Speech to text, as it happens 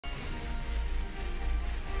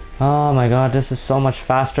Oh my god, this is so much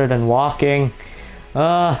faster than walking.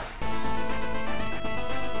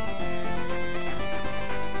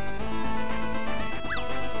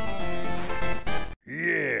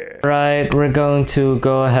 Right, we're going to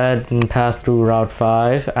go ahead and pass through Route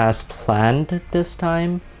 5 as planned this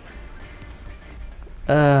time.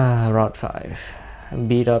 Route 5.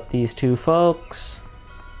 Beat up these two folks.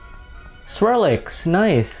 Swirlix,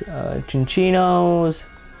 nice. Chinchinos.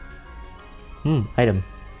 Item.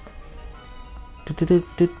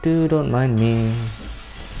 Don't mind me.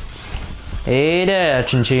 Hey there,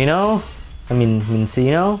 Chinchino. I mean,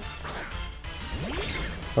 Mincino.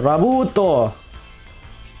 Rabuto.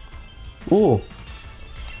 Ooh.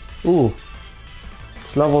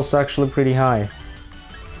 This level's actually pretty high.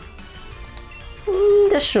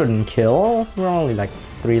 This shouldn't kill. We're only like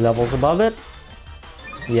 3 levels above it.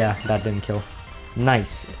 Yeah, that didn't kill.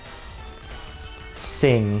 Nice.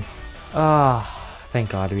 Sing. Thank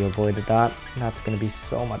God we avoided that. That's gonna be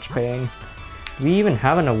so much pain. Do we even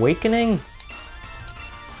have an awakening?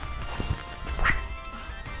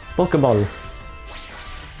 Pokeball.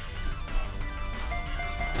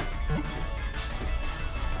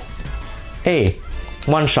 Hey,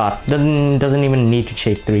 one shot. Doesn't even need to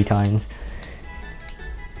shake 3 times.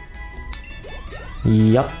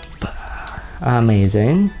 Yup.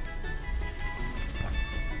 Amazing.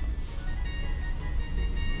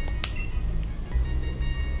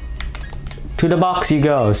 To the box you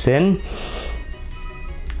go, Sin.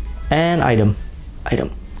 And item.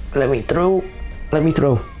 Let me throw.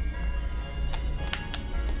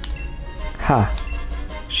 Ha.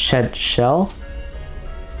 Shed shell.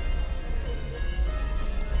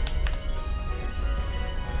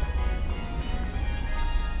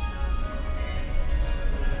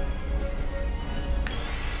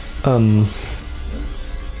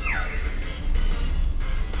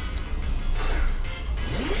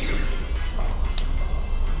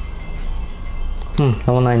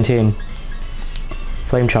 Level 19.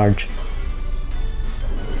 Flame charge.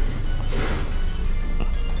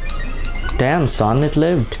 Damn, son, it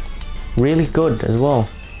lived. Really good as well.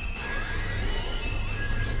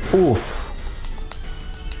 Oof.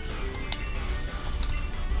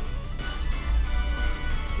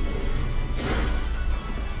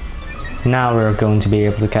 Now we're going to be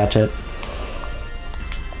able to catch it.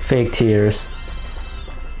 Fake tears.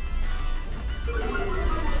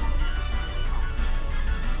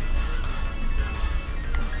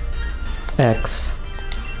 X.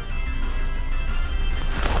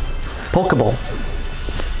 Pokeball.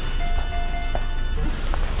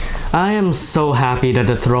 I am so happy that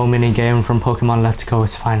the throw minigame from Pokemon Let's Go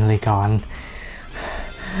is finally gone.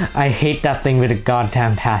 I hate that thing with a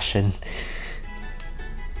goddamn passion.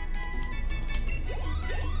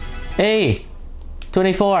 Hey!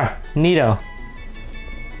 24! Neato.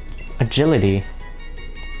 Agility.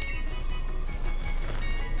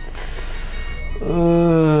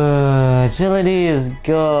 Agility is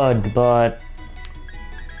good, but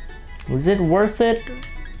is it worth it?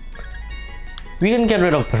 We can get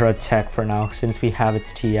rid of Protect for now since we have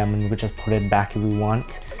its TM and we just put it back if we want.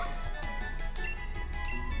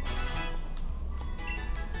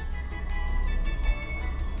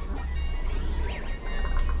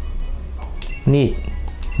 Neat.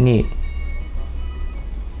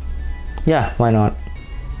 Yeah, why not?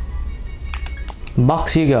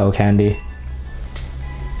 Box you go, Candy.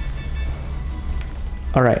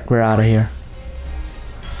 Alright, we're out of here.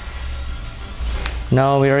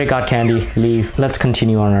 No, we already got Candy. Leave. Let's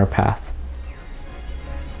continue on our path.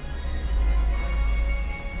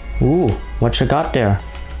 Ooh, what you got there?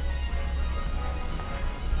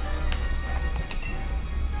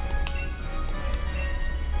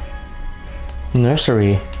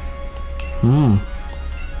 Nursery.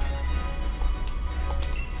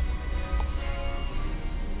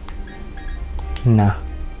 Nah.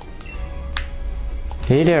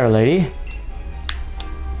 Hey there, lady.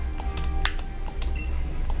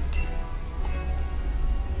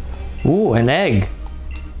 Ooh, an egg.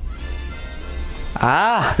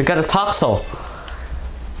 Ah, we got a Toxel.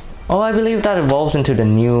 Oh, I believe that evolves into the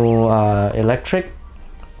new electric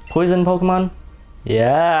poison Pokemon.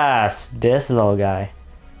 Yes, this little guy.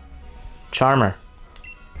 Charmer.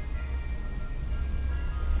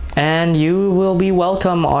 And you will be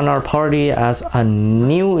welcome on our party as a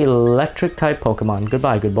new electric type Pokemon.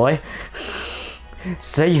 Goodbye, good boy.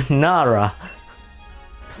 Sayonara.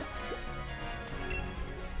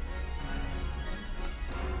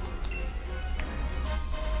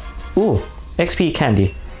 Ooh, XP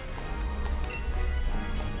candy.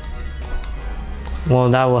 Well,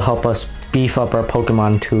 that will help us beef up our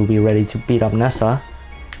Pokemon to be ready to beat up Nessa.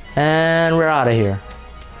 And we're out of here.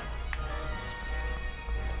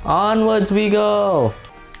 Onwards we go!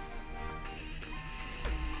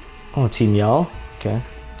 Oh, Team Yell. Okay.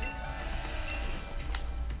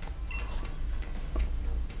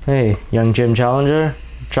 Hey, young gym challenger.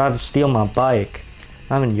 Try to steal my bike.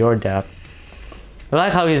 I'm in your debt. I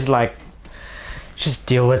like how he's like, just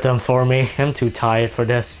deal with them for me. I'm too tired for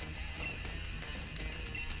this.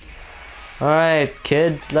 Alright,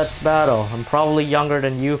 kids, let's battle. I'm probably younger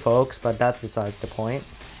than you folks, but that's besides the point.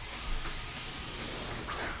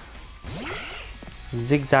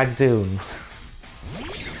 Zigzag Zoom.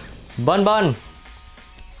 Bun Bun!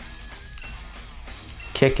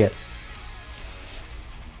 Kick it.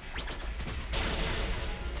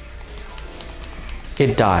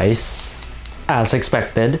 It dies, as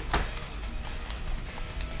expected.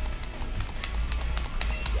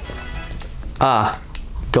 Ah,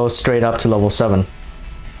 goes straight up to level 7.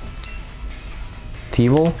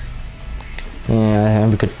 Teevil? Yeah,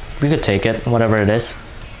 we could take it, whatever it is.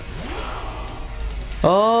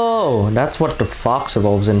 Oh, that's what the fox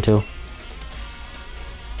evolves into.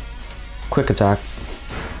 Quick attack.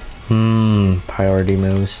 Priority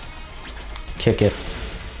moves. Kick it.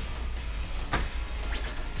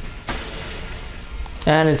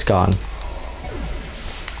 And it's gone.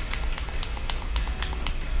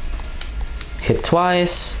 Hit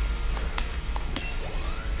twice.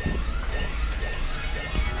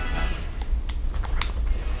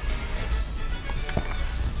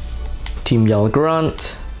 Team Yell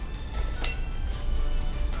Grunt.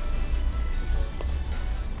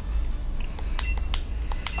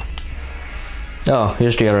 Oh,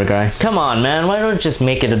 here's the other guy. Come on, man. Why don't you just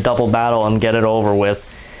make it a double battle and get it over with?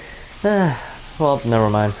 Well, never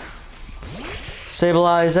mind.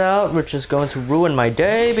 Stabilize out, which is going to ruin my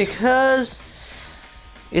day because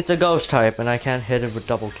it's a ghost type and I can't hit it with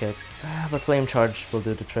double kick. But flame charge will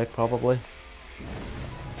do the trick, probably.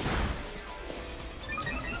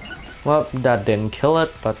 Well, that didn't kill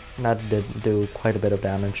it, but that did do quite a bit of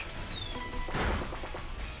damage.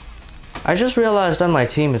 I just realized that my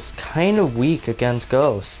team is kind of weak against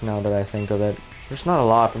ghosts, now that I think of it. There's not a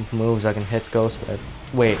lot of moves I can hit ghosts with.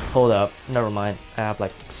 Wait, hold up. Never mind. I have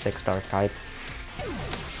like 6 dark type.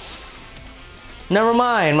 Never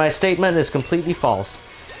mind, my statement is completely false.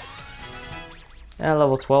 And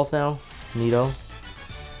level 12 now. Neato.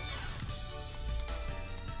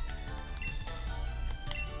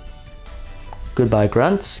 Goodbye,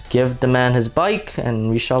 grunts. Give the man his bike and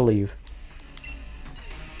we shall leave.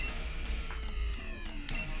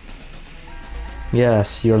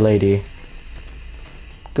 Yes, your lady.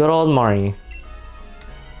 Good old Marnie.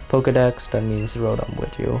 Pokedex, that means Rotom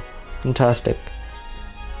with you. Fantastic.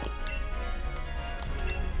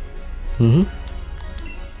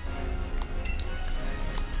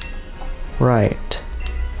 Right.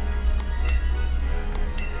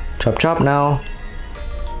 Chop chop now.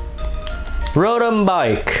 Rotom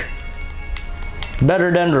bike.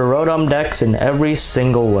 Better than the Rotom Dex in every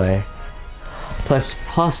single way.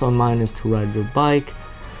 Plus or minus to ride your bike.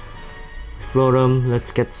 Rotom,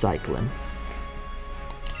 let's get cycling.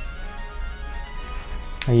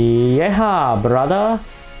 Yeah, brother.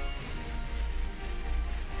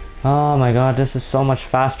 Oh my god, this is so much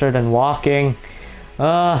faster than walking.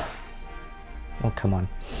 Oh, come on.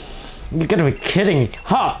 You're gonna be kidding me.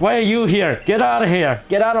 Ha! Why are you here? Get out of here!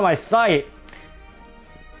 Get out of my sight!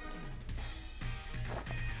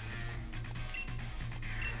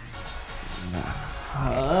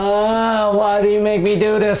 Why do you make me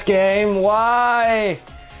do this game? Why?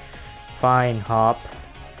 Fine, hop.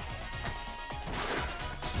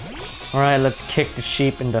 Alright, let's kick the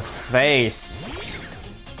sheep in the face.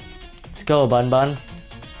 Let's go, Bun Bun.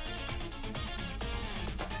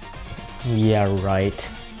 Yeah, right.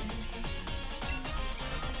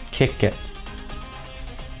 Kick it.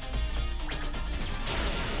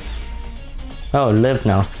 Oh, live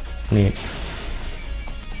now. Neat.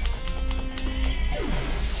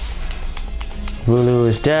 Vulu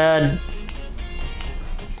is dead.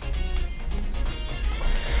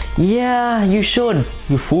 Yeah, you should,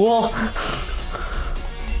 you fool.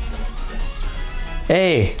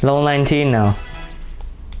 Hey, level 19 now.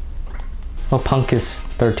 Oh, Punk is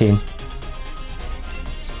 13.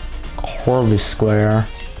 Corvus Square.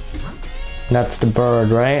 That's the bird,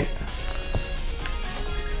 right?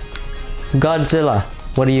 Godzilla,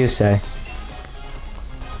 what do you say?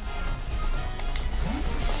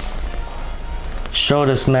 Show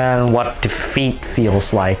this man what defeat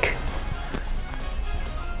feels like.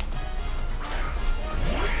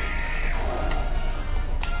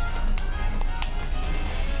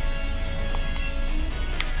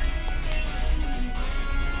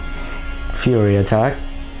 Fury attack.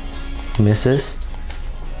 Misses.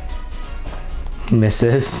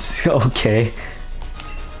 Misses. Okay.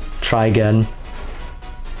 Try again.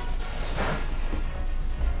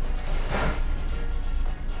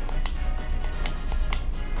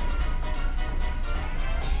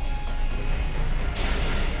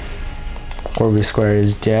 Corby Square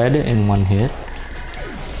is dead in one hit.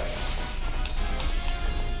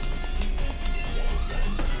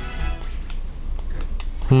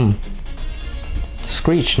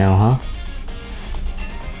 Screech now, huh?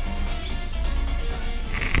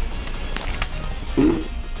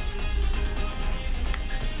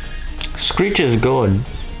 Screech is good.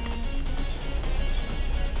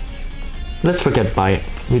 Let's forget Bite.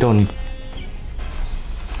 We don't...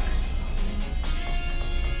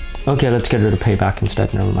 Okay, let's get rid of Payback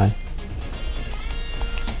instead. Never mind.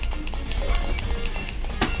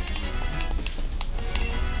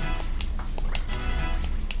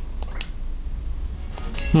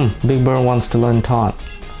 Big Bird wants to learn Taunt.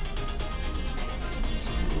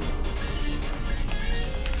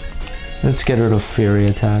 Let's get rid of Fury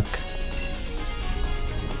Attack.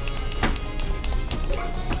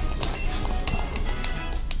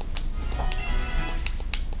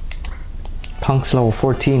 Punk's level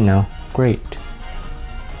 14 now. Great.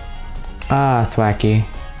 Ah, Thwacky.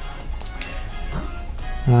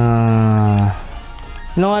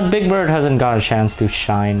 You know what? Big Bird hasn't got a chance to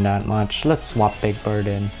shine that much. Let's swap Big Bird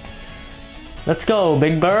in. Let's go,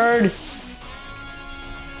 Big Bird!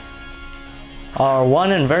 Our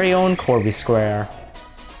one and very own Corby Square.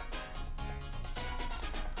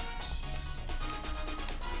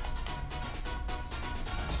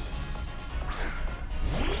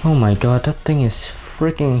 Oh my god, that thing is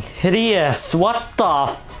freaking hideous! What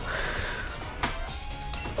the?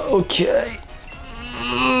 Okay.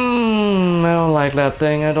 I don't like that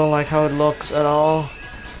thing. I don't like how it looks at all.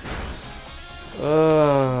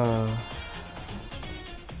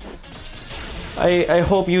 I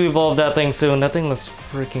hope you evolve that thing soon. That thing looks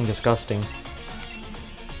freaking disgusting.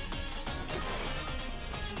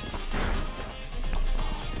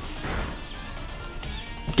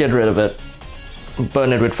 Get rid of it.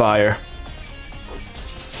 Burn it with fire.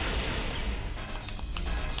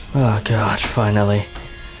 Oh god, finally.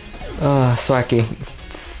 Swacky.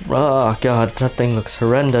 Oh god, that thing looks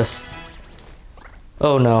horrendous.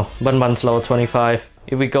 Oh no, Bun Bun's level 25.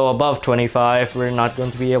 If we go above 25, we're not going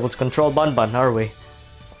to be able to control Bun Bun, are we?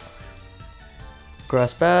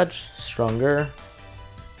 Grass Badge, stronger.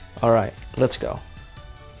 Alright, let's go.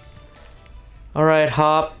 Alright,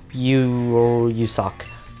 Hop, you suck.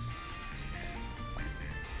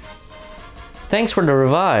 Thanks for the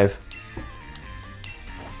revive.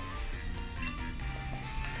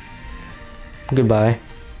 Goodbye.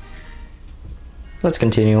 Let's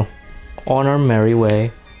continue on our merry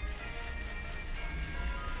way.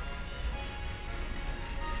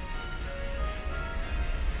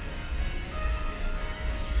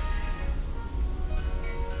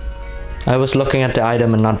 I was looking at the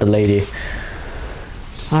item and not the lady.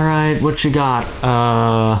 Alright, what you got?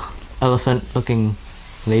 Elephant looking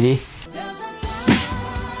lady.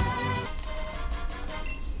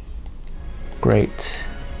 Great.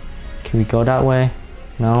 Can we go that way?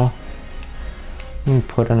 No? Let me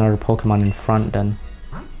put another Pokemon in front then.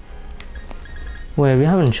 Wait, we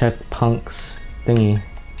haven't checked Punk's thingy.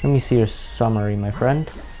 Let me see your summary, my friend.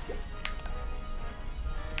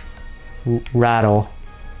 Rattle.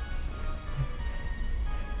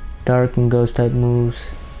 Dark and Ghost type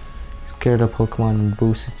moves. Scare the Pokemon and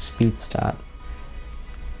boost its speed stat.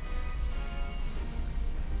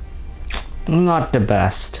 Not the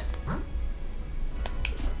best.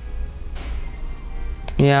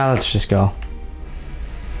 Yeah, let's just go.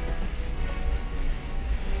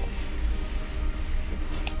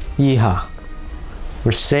 Yeehaw.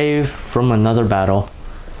 We're saved from another battle.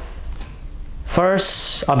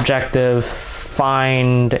 First objective,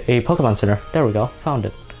 find a Pokemon Center. There we go, found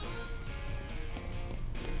it.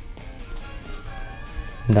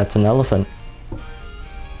 That's an elephant.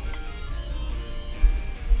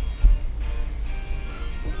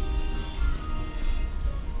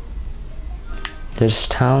 This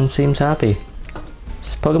town seems happy.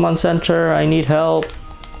 This Pokemon Center, I need help.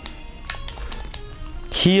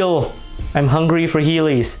 Heal. I'm hungry for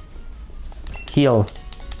healies. Heal.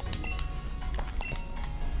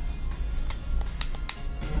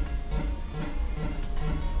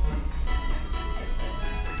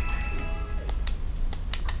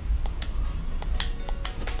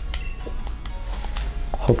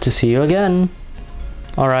 Hope to see you again.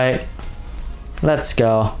 Alright. Let's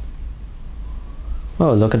go.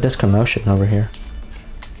 Oh, look at this commotion over here.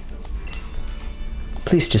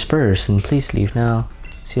 Please disperse and please leave now.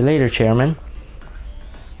 See you later, Chairman.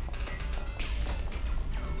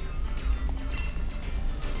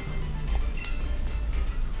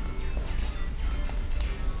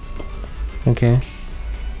 Okay.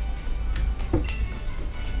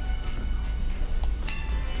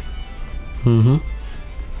 Mm-hmm.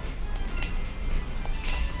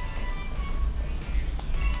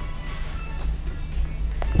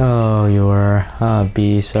 Oh, you're a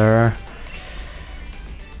bee, sir.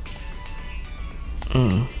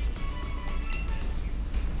 Mm.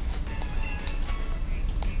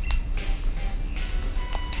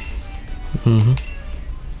 Mm-hmm.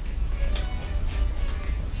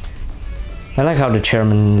 I like how the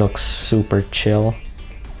chairman looks super chill.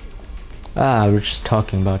 Ah, we're just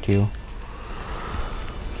talking about you.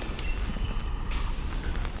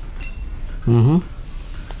 Mm-hmm.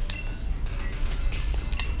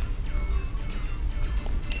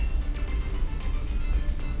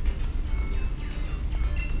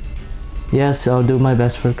 Yes, I'll do my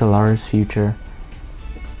best for Kalara's future.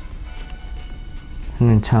 An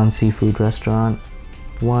in-town seafood restaurant.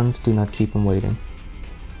 Once, do not keep him waiting.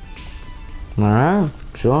 Alright,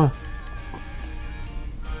 sure.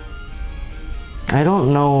 I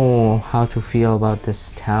don't know how to feel about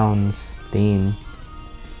this town's theme.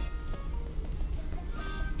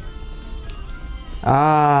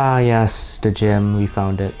 Ah, yes, the gym, we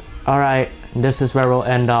found it. Alright, this is where we'll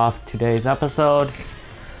end off today's episode.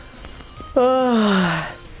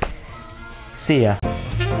 See ya.